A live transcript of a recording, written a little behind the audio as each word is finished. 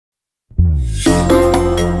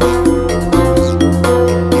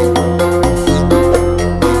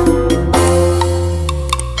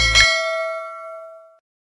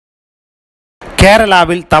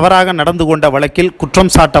கேரளாவில் தவறாக நடந்து கொண்ட வழக்கில்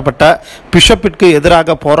குற்றம் சாட்டப்பட்ட பிஷப்பிற்கு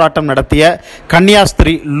எதிராக போராட்டம் நடத்திய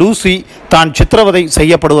கன்னியாஸ்திரி லூசி தான் சித்திரவதை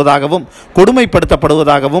செய்யப்படுவதாகவும்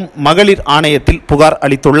கொடுமைப்படுத்தப்படுவதாகவும் மகளிர் ஆணையத்தில் புகார்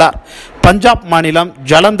அளித்துள்ளார். பஞ்சாப் மாநிலம்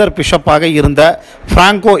ஜலந்தர் பிஷப்பாக இருந்த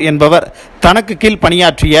பிராங்கோ என்பவர் தனக்கு கீழ்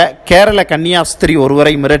பணியாற்றிய கேரள கன்னியாஸ்திரி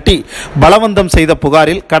ஒருவரை மிரட்டி பலவந்தம் செய்த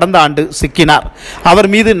புகாரில் கடந்த ஆண்டு சிக்கினார். அவர்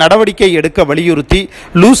மீது நடவடிக்கை எடுக்க வலியுறுத்தி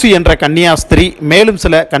லூசி என்ற கன்னியாஸ்திரி மேலும்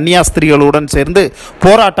சில கன்னியாஸ்திரிகளுடன் சேர்ந்து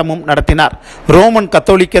போராட்டமும் நடத்தினார். ரோமன்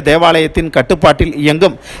கத்தோலிக்க தேவாலயத்தின் கட்டுப்பாட்டில்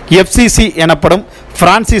இயங்கும் FCC எனப்படும்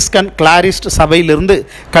பிரான்சிஸ்கன் கிளாரிஸ்ட் சபையிலிருந்து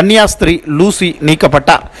கன்னியாஸ்திரி லூசி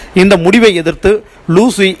நீக்கப்பட்டார். இந்த முடிவை எதிர்த்து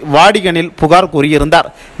லூசி வாடிகனில் புகார் கூறியிருந்தார்.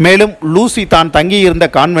 மேலும் லூசி தான் தங்கியிருந்த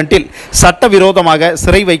கான்வென்ட்டில் சட்டவிரோதமாக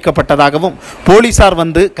சிறை வைக்கப்பட்டதாகவும் போலீசார்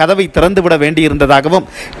வந்து கதவை திறந்துவிட வேண்டியிருந்ததாகவும்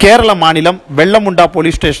கேரள மாநிலம் வெள்ளமுண்டா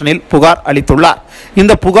போலீஸ் ஸ்டேஷனில் புகார் அளித்துள்ளார்.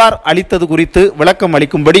 இந்த புகார் அளித்தது குறித்து விளக்கம்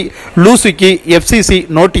அளிக்கும்படி லூசிக்கு FCC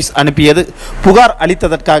நோட்டீஸ் அனுப்பியது. புகார்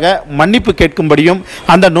அளித்ததற்காக மன்னிப்பு கேட்கும்படியும்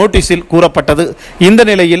அந்த நோட்டீஸில் கூறப்பட்டது. இந்த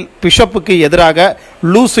நிலையில் பிஷப்புக்கு எதிராக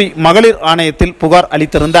லூசி மகளிர் ஆணையத்தில் புகார்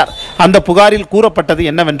அளித்திருந்தார். அந்த புகாரில் கூறப்பட்டது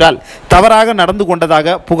என்னவென்றால், தவறாக நடந்து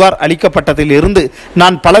கொண்டதாக புகார் அளிக்கப்பட்டதில் இருந்து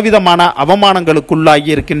நான் பலவிதமான அவமானங்களுக்குள்ளாகி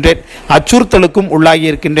இருக்கின்றேன், அச்சுறுத்தலுக்கும் உள்ளாகி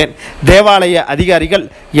இருக்கின்றேன். தேவாலய அதிகாரிகள்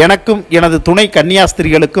எனக்கும் எனது துணை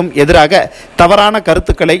கன்னியாஸ்திரிகளுக்கும் எதிராக தவறான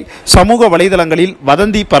கருத்துக்களை சமூக வலைதளங்களில்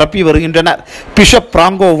வதந்தி பரப்பி வருகின்றனர். பிஷப்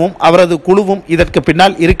பிராங்கோவும் அவரது குழுவும் இதற்கு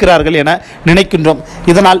பின்னால் இருக்கிறார்கள் என நினைக்கின்றோம்.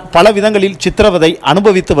 இதனால் பல விதங்களில் சித்திரவதை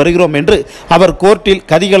அனுபவித்து வருகிறோம் என்று அவர் கோர்ட்டில்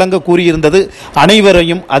கதிகலங்க கூறியிருந்தது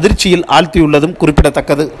அனைவரையும் அதிர்ச்சியில் ஆழ்த்தியுள்ளதும்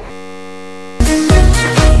குறிப்பிடத்தக்கது.